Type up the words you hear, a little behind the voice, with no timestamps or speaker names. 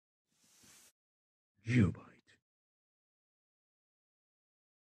GeopByte.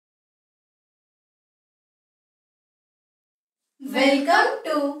 Welcome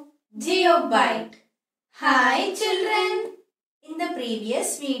to GeopByte. Hi children! In the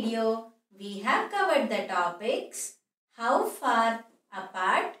previous video, we have covered the topics: how far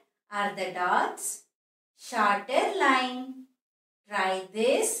apart are the dots, shorter line, try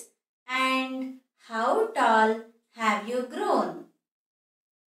this, and how tall have you grown?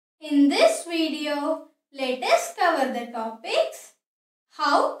 In this video, let us cover the topics: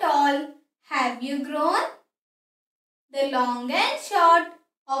 how tall have you grown, the long and short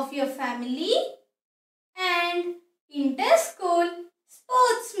of your family, and inter-school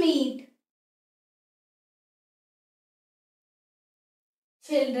sports meet.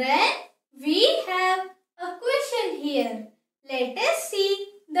 Children, we have a question here. Let us see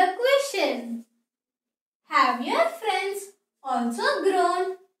the question. Have your friends also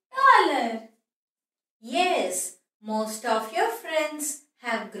grown taller? Yes, most of your friends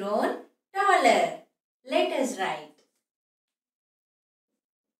have grown taller. Let us write.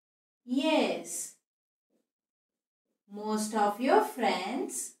 Yes, most of your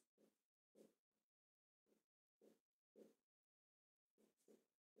friends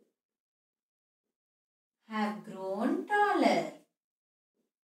have grown taller.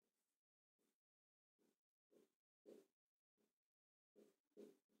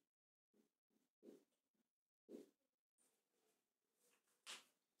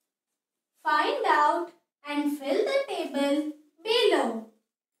 Find out and fill the table below.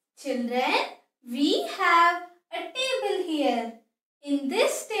 Children, we have a table here. In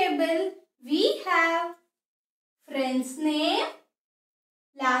this table, we have friend's name,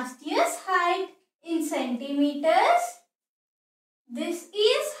 last year's height in centimeters, this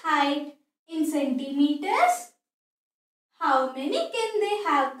year's height in centimeters. How many can they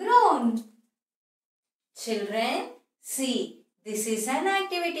have grown? Children, see, this is an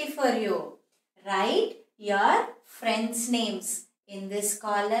activity for you. Write your friends' names in this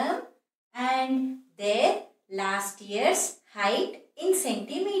column and their last year's height in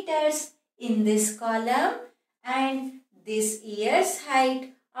centimeters in this column and this year's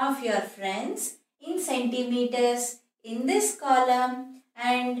height of your friends in centimeters in this column,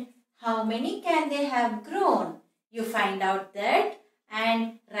 and how many can they have grown? You find out that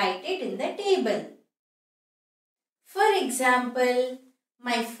and write it in the table. For example,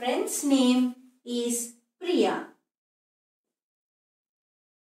 my friend's name is Priya.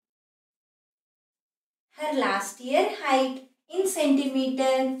 Her last year height in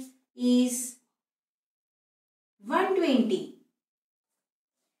centimeter is 120.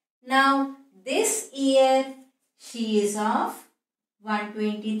 Now this year she is of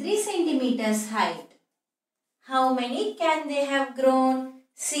 123 centimeters height. How many can they have grown?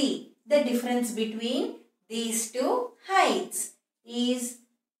 See, the difference between these two heights is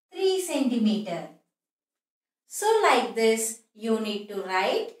 3 centimeter. So like this, you need to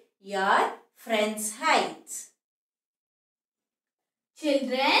write your friends' heights.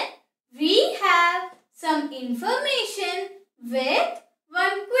 Children, we have some information with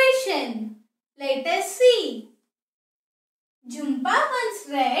one question. Let us see. Jhumpa once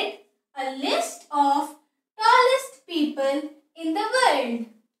read a list of tallest people in the world.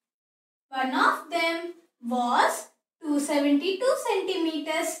 One of them was 272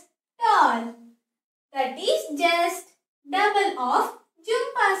 centimeters tall. That is just double of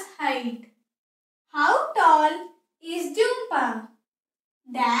Jhumpa's height. How tall is Jhumpa?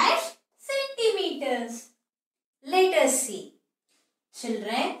 Dash centimeters. Let us see.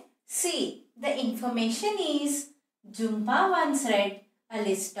 Children, see, the information is Jhumpa once read a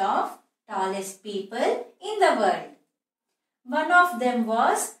list of tallest people in the world. One of them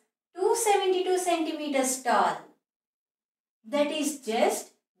was 272 centimeters tall. That is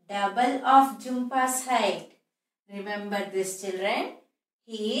just double of Jhumpa's height. Remember this, children.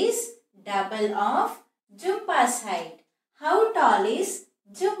 He is double of Jhumpa's height. How tall is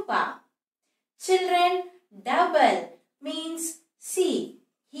Jhumpa? Children, double means, see,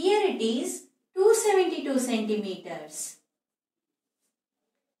 here it is 272 centimeters.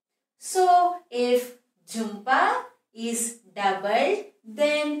 So, if Jhumpa is doubled,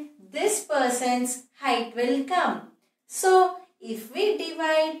 then this person's height will come. So, if we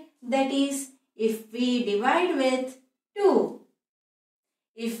divide, that is, if we divide with 2,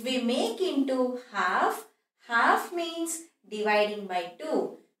 if we make into half, half means dividing by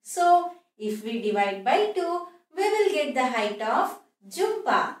 2. So, if we divide by 2, we will get the height of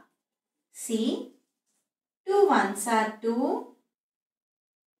Jhumpa. See, 2 ones are 2,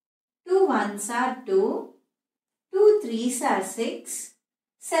 2 ones are 2, 2 threes are 6,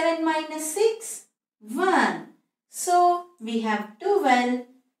 7 minus 6, 1. So, we have 12.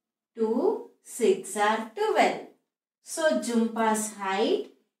 2, 6 are 12. So, Jhumpa's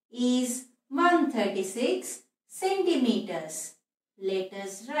height is 136 centimeters. Let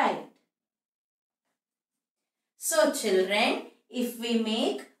us write. So, children, if we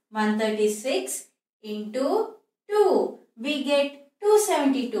make 136 into 2, we get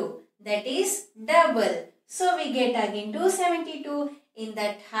 272. That is double. So, we get again 272. In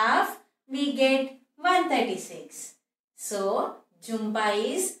that half, we get 136. So, Jhumpa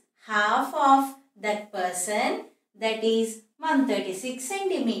is half of that person, that is 136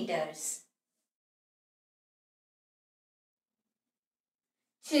 centimeters.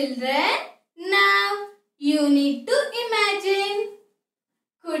 Children, now you need to imagine,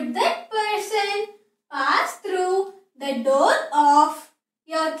 could that person pass through the door of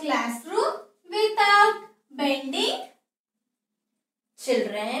your classroom without bending?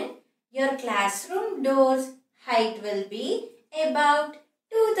 Children, your classroom door's height will be about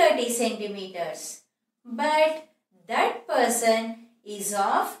 230 centimeters. But that person is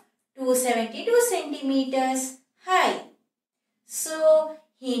of 272 centimeters high. So,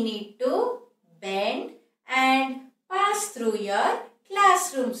 he need to bend and pass through your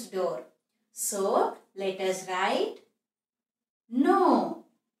classroom's door. So, let us write, no.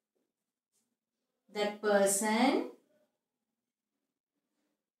 That person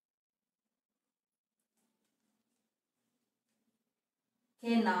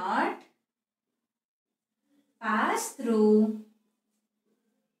cannot pass through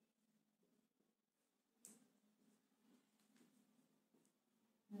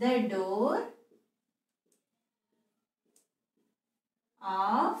the door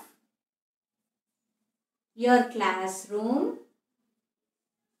of your classroom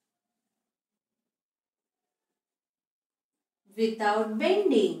without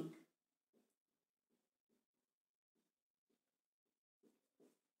bending.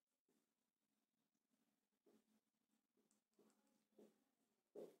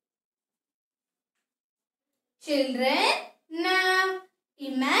 Children, now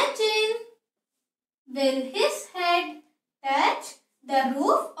imagine, will his head touch the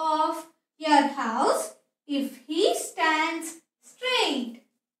roof of your house if he stands straight?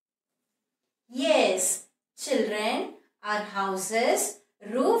 Yes, children, our house's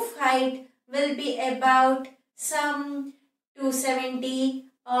roof height will be about some 270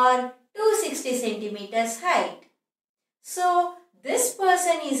 or 260 centimeters height. So, this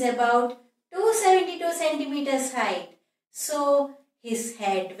person is about 272 centimeters height. So, his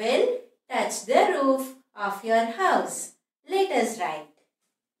head will touch the roof of your house. Let us write.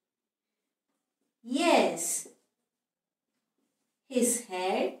 Yes, his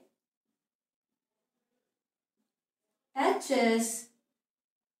head touches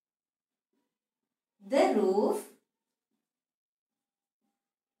the roof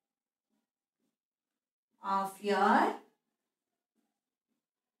of your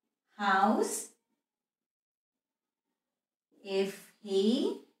house if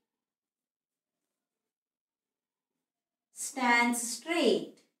he stands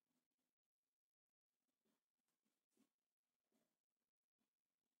straight.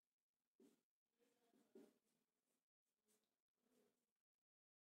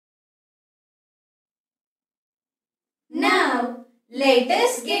 Now, let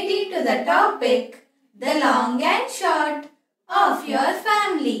us get into the topic, the long and short of your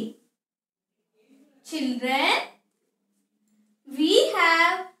family. Children, we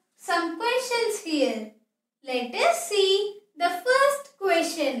have some questions here. Let us see the first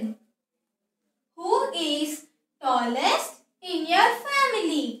question. Who is tallest in your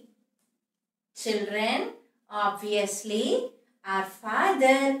family? Children, obviously, our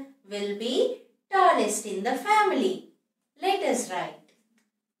father will be tallest in the family. Let us write.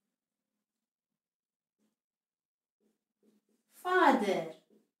 Father.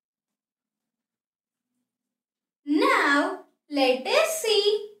 Now, let us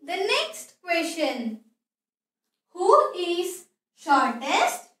see the next question. Who is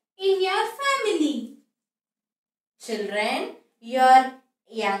shortest in your family? Children, your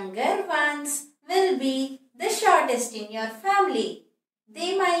younger ones will be the shortest in your family.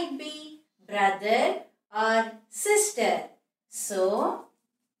 They might be brother or sister. So,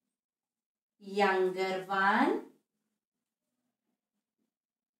 younger one,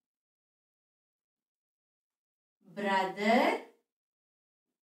 brother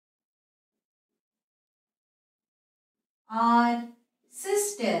or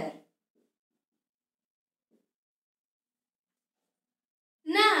sister.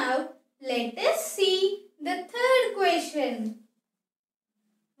 Now, let us see the third question.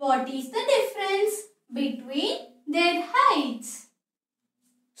 What is the difference between their heights?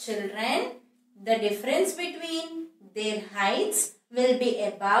 Children, the difference between their heights will be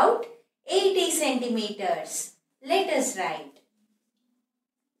about 80 centimeters. Let us write.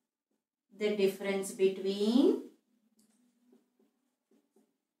 The difference between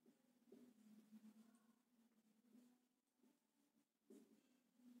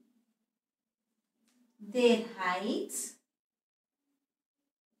their heights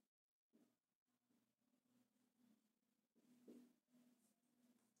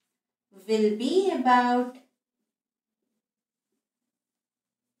will be about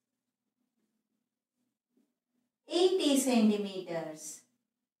 80 centimeters.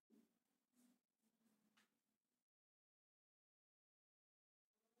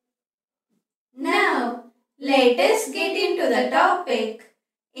 Now, let us get into the topic,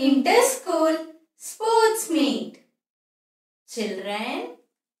 Inter-School Sports Meet. Children,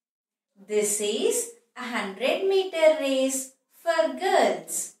 this is a 100-meter race for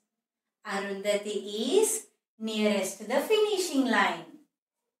girls. Arundhati is nearest to the finishing line.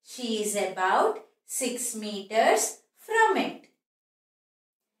 She is about 6 meters from it.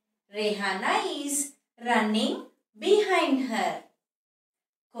 Rehana is running behind her.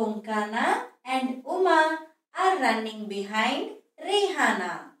 Konkana and Uma are running behind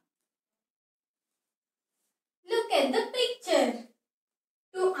Rehana. Look at the picture.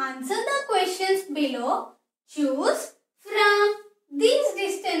 To answer the questions below, choose from these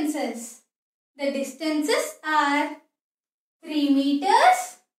distances. The distances are 3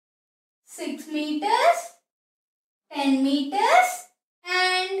 meters, 6 meters, 10 meters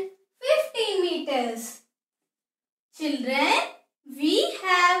and 15 meters. Children, we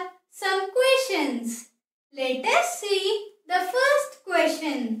have some questions. Let us see the first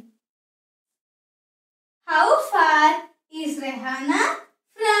question. How far is Rehana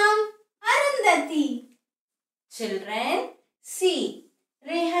from Arundhati? Children, see,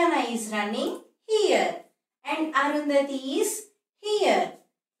 Rehana is running here and Arundhati is here.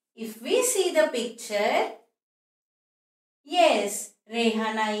 If we see the picture, yes,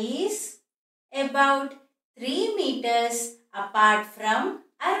 Rehana is about 3 meters apart from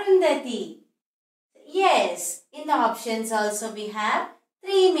Arundhati. Yes, in the options also we have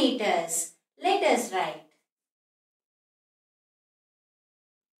 3 meters. Let us write.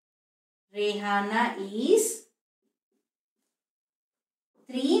 Rehana is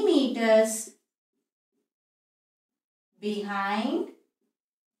 3 meters behind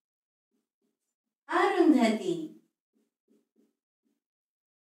Arundhati.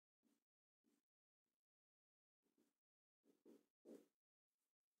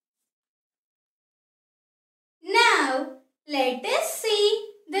 Now, let us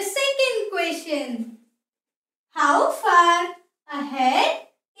see the second question. How far ahead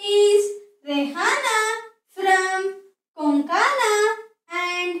is Rehana from Konkana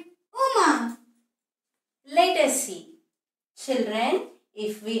and Uma? Let us see. Children,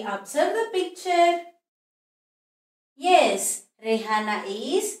 if we observe the picture, yes, Rehana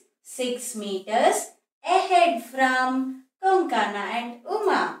is 6 meters ahead from Konkana and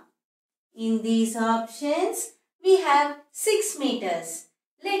Uma. In these options, we have 6 meters.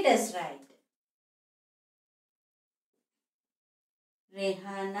 Let us write.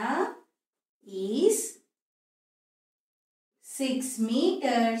 Rehana is 6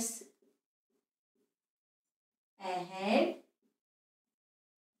 meters ahead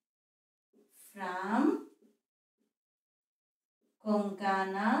from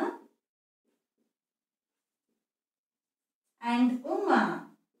Konkana and Uma.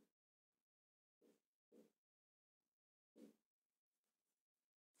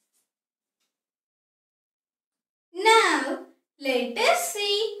 Now, let us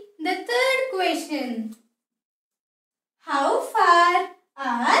see the third question. How far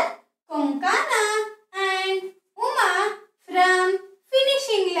are Konkana and Uma from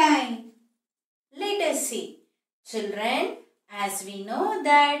finishing line? Let us see. Children, as we know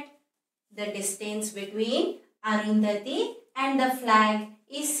that the distance between Arundhati and the flag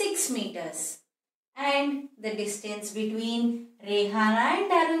is 6 meters. And the distance between Rehana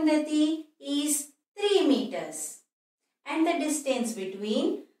and Arundhati is 3 meters. And the distance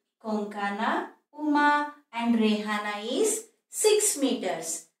between Konkana, Uma and Rehana is 6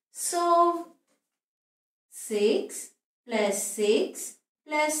 meters. So, 6 plus 6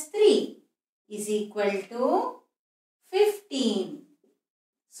 plus 3 is equal to 15.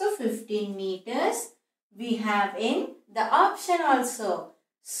 So, 15 meters we have in the option also.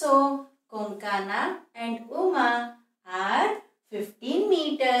 So, Konkana and Uma are 15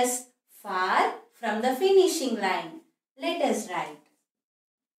 meters far from the finishing line. Let us write.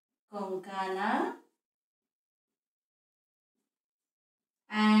 Konkana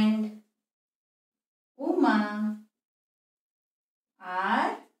and Uma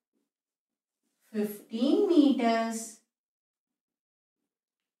are 15 meters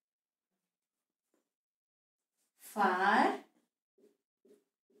far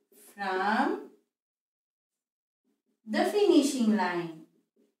from the finishing line.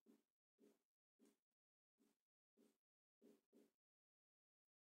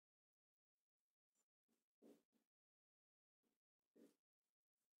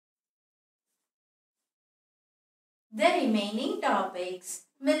 The remaining topics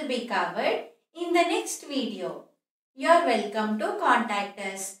will be covered in the next video. You are welcome to contact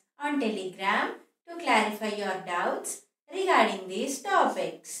us on Telegram to clarify your doubts regarding these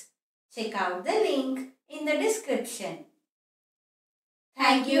topics. Check out the link in the description.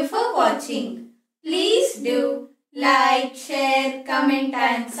 Thank you for watching. Please do like, share, comment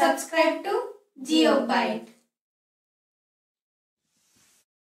and subscribe to GeopByte.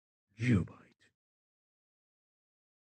 GeopByte.